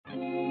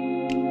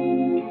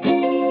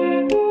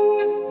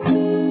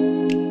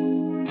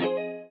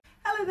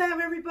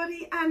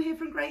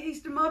from Great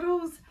Eastern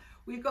Models.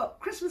 We've got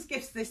Christmas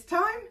gifts this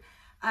time.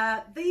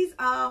 These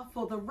are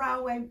for the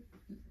railway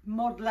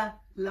modeler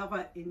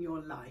lover in your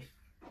life.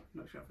 I'm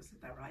not sure if I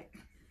said that right.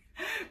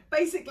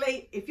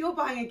 Basically, if you're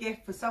buying a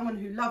gift for someone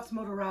who loves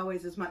model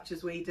railways as much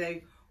as we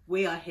do,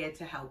 we are here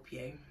to help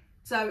you.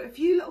 So a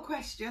few little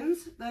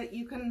questions that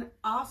you can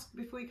ask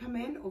before you come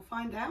in or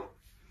find out.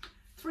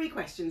 3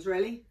 questions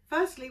really.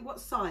 Firstly,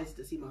 what size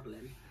does he model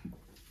in?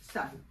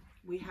 So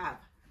we have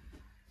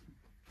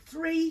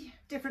 3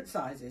 different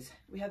sizes.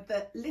 We have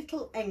the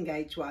little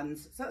N-gauge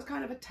ones, so that's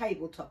kind of a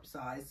tabletop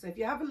size. So if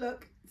you have a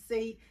look,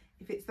 see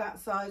if it's that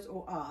size,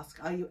 or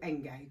ask, are you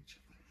N-gauge?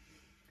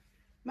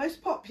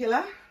 Most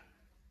popular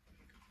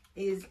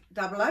is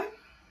 00,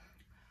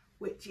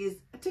 which is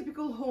a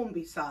typical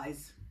Hornby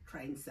size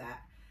train set.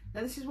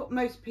 Now this is what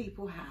most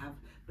people have,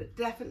 but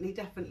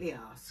definitely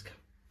ask.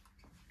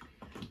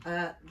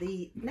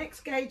 The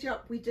next gauge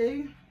up we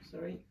do,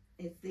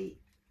 is the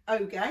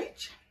O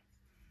gauge,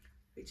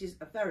 which is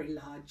a very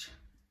large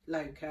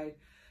loco.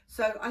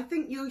 So I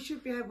think you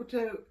should be able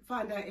to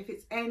find out if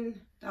it's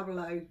N,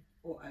 00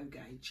 or O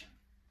gauge.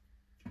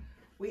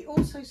 We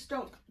also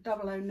stock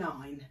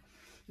 009.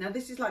 Now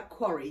this is like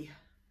quarry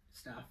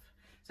stuff.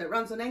 So it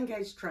runs on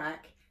N-gauge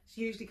track. It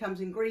usually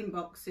comes in green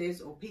boxes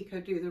or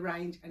Pico do the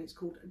range, and it's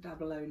called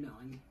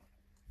 009.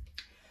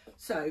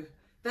 So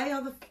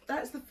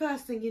that's the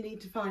first thing you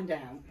need to find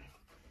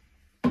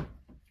out.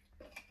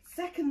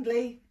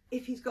 Secondly,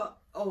 if he's got,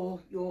 or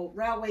your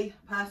railway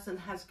person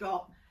has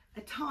got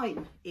a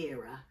time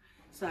era.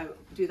 So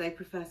do they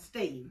prefer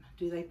steam?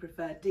 Do they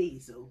prefer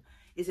diesel?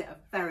 Is it a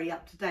very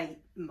up-to-date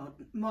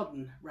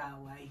modern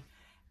railway?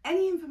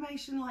 Any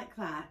information like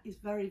that is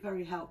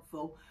very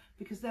helpful,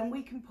 because then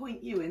we can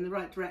point you in the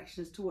right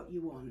direction as to what you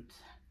want.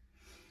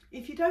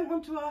 If you don't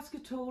want to ask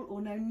at all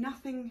or know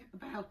nothing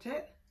about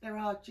it, there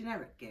are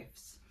generic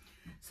gifts.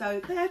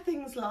 So they're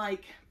things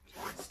like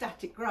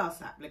static grass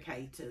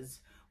applicators,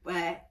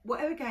 where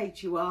whatever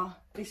gauge you are,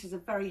 this is a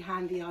very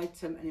handy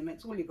item and it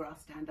makes all your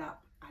grass stand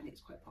up, and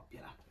it's quite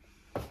popular.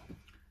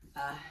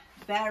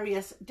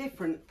 Various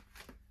different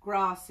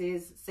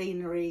grasses,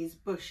 sceneries,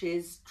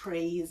 bushes,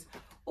 trees,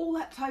 all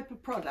that type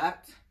of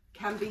product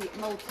can be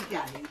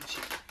multi-gauge.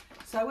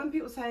 So when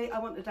people say, I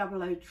want a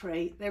 00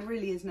 tree, there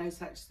really is no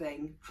such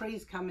thing.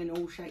 Trees come in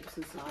all shapes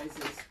and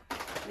sizes.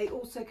 They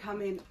also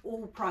come in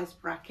all price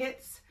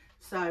brackets.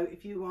 So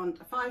if you want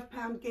a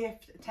 £5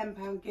 gift, a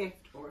 £10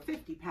 gift or a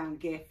 £50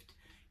 gift,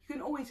 you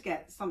can always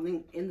get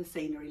something in the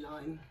scenery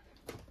line.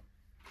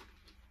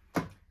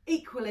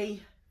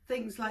 Equally,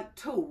 things like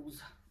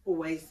tools,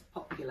 always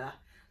popular.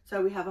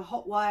 So we have a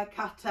hot wire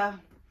cutter,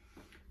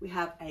 we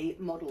have a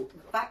model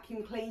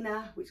vacuum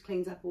cleaner, which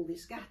cleans up all the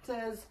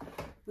scatters.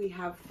 We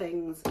have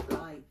things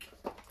like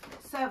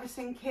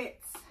servicing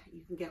kits.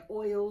 You can get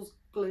oils,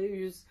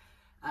 glues,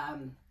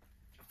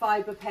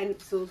 fibre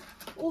pencils.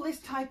 All this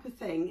type of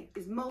thing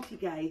is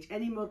multi-gauge.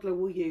 Any modeler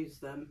will use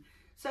them.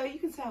 So you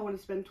can say, I want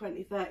to spend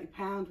 £20,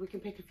 £30. We can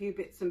pick a few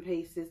bits and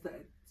pieces that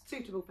are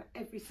suitable for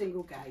every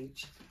single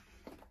gauge.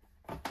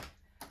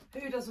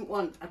 Who doesn't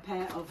want a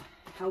pair of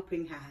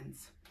helping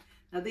hands?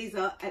 Now these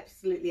are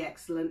absolutely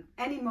excellent.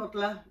 Any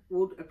modeler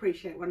would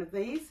appreciate one of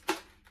these.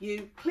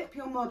 You clip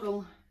your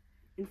model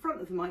in front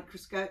of the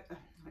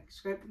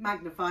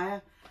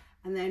magnifier,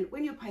 and then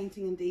when you're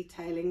painting and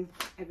detailing,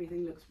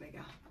 everything looks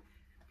bigger.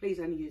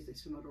 Please only use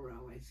this for model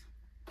railways.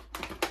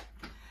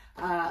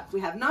 We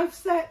have knife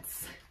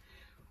sets.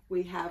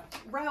 We have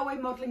railway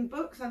modelling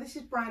books. Now this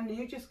is brand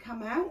new, just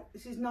come out.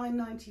 This is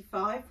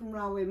 £9.95 from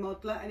Railway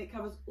Modeler, and it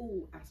covers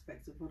all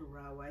aspects of model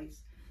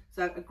railways.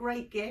 So a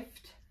great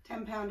gift.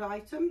 £10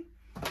 item.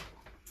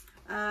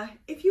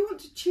 If you want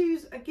to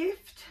choose a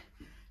gift,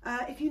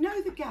 if you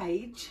know the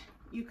gauge,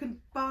 you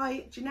can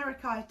buy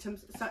generic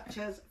items such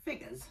as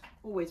figures,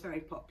 always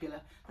very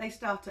popular. They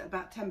start at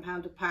about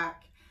 £10 a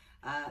pack.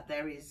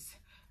 There is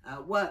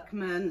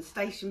workmen,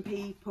 station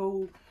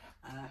people,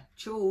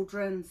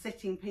 children,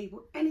 sitting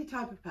people, any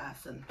type of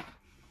person.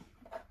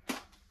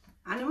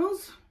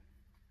 Animals,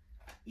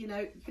 you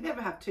know, you can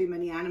never have too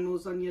many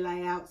animals on your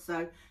layout,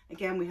 so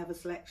again we have a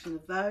selection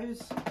of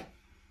those.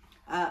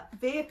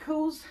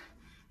 Vehicles,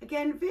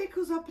 again,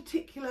 vehicles are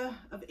particular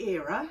of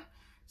era,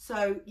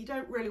 so you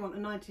don't really want a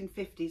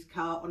 1950s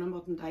car on a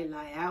modern day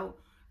layout,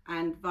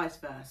 and vice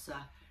versa.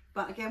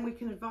 But again, we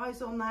can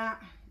advise on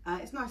that.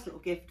 It's a nice little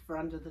gift for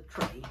under the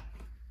tree.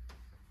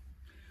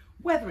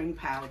 Weathering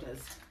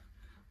powders,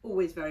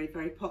 always very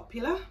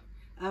popular.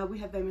 We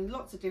have them in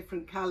lots of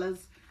different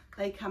colours.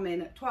 They come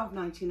in at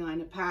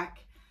 £12.99 a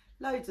pack,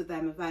 loads of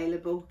them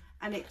available,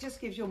 and it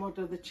just gives your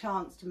modeler the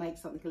chance to make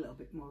something a little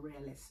bit more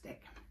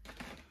realistic.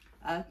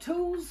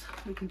 Tools,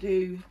 we can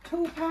do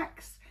tool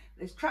packs,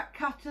 there's track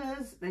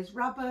cutters, there's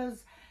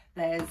rubbers,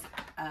 there's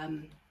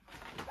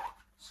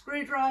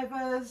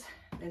screwdrivers,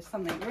 there's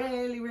something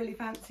really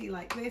fancy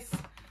like this,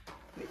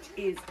 which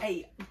is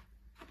a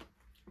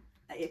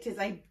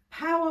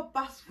power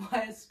bus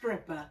wire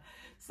stripper.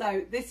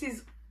 So this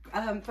is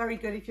very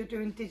good if you're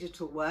doing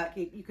digital work.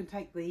 You can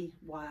take the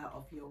wire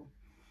off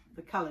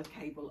the coloured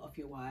cable off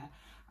your wire.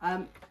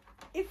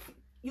 If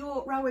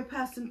your railway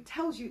person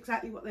tells you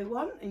exactly what they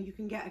want, and you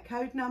can get a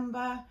code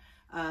number,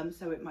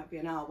 so it might be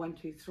an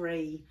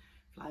R123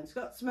 Flying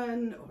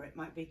Scotsman, or it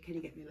might be, can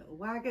you get me a little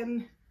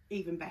wagon?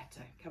 Even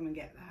better, come and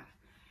get that.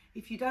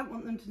 If you don't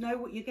want them to know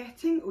what you're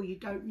getting, or you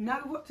don't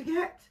know what to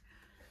get,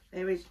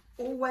 there is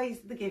always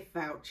the gift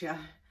voucher.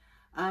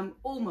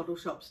 All model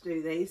shops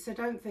do these, so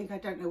don't think I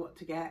don't know what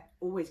to get.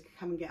 Always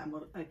come and get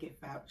a gift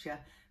voucher,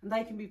 and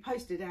they can be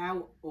posted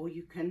out, or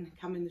you can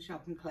come in the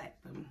shop and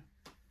collect them.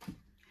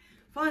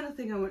 Final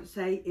thing I want to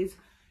say is,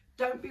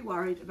 don't be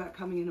worried about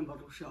coming in a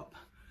model shop.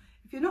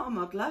 If you're not a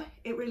modeler,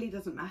 it really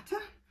doesn't matter.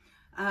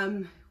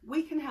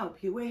 We can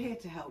help you. We're here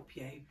to help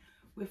you.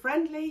 We're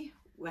friendly,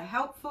 we're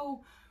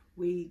helpful,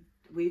 we've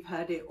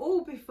heard it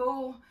all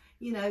before.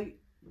 You know,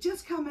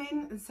 just come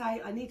in and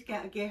say, I need to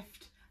get a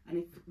gift,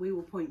 and we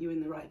will point you in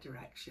the right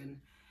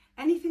direction.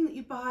 Anything that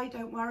you buy,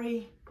 don't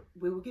worry,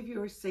 we will give you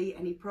a receipt.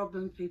 Any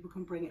problems, people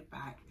can bring it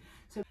back.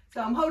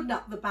 So I'm holding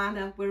up the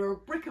banner. We're a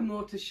brick and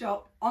mortar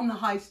shop on the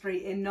High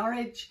Street in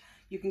Norwich.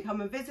 You can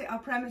come and visit our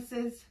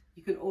premises,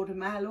 you can order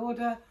mail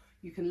order,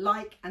 you can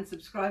like and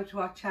subscribe to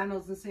our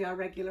channels and see our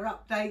regular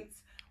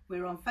updates.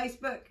 We're on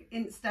Facebook,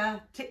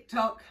 Insta,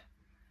 TikTok,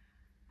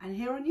 and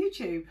here on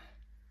YouTube.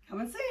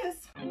 Come and see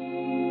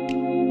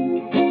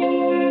us.